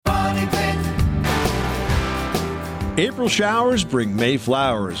April showers bring May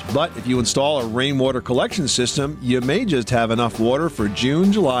flowers, but if you install a rainwater collection system, you may just have enough water for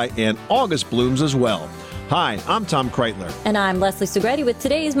June, July, and August blooms as well. Hi, I'm Tom Kreitler. And I'm Leslie Segretti with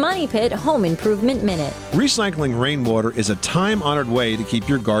today's Money Pit Home Improvement Minute. Recycling rainwater is a time-honored way to keep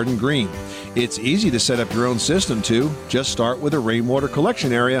your garden green. It's easy to set up your own system, too. Just start with a rainwater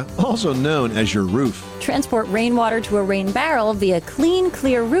collection area, also known as your roof. Transport rainwater to a rain barrel via clean,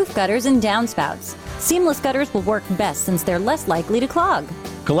 clear roof gutters and downspouts. Seamless gutters will work best since they're less likely to clog.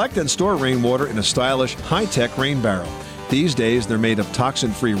 Collect and store rainwater in a stylish, high-tech rain barrel. These days, they're made of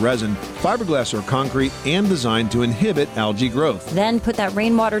toxin-free resin, fiberglass or concrete, and designed to inhibit algae growth. Then put that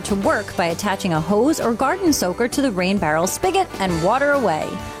rainwater to work by attaching a hose or garden soaker to the rain barrel spigot and water away.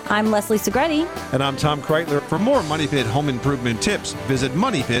 I'm Leslie Segretti. And I'm Tom Kreitler. For more Money Pit home improvement tips, visit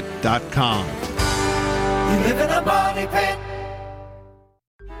MoneyPit.com. You live in a money pit.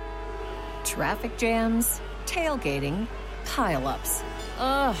 Traffic jams, tailgating, pile-ups.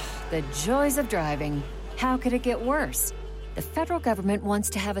 Ugh, the joys of driving. How could it get worse? The federal government wants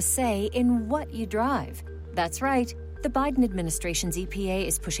to have a say in what you drive. That's right. The Biden administration's EPA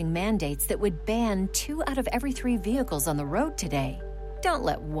is pushing mandates that would ban 2 out of every 3 vehicles on the road today. Don't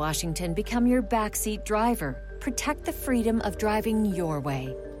let Washington become your backseat driver. Protect the freedom of driving your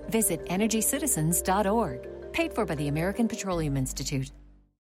way. Visit EnergyCitizens.org. Paid for by the American Petroleum Institute.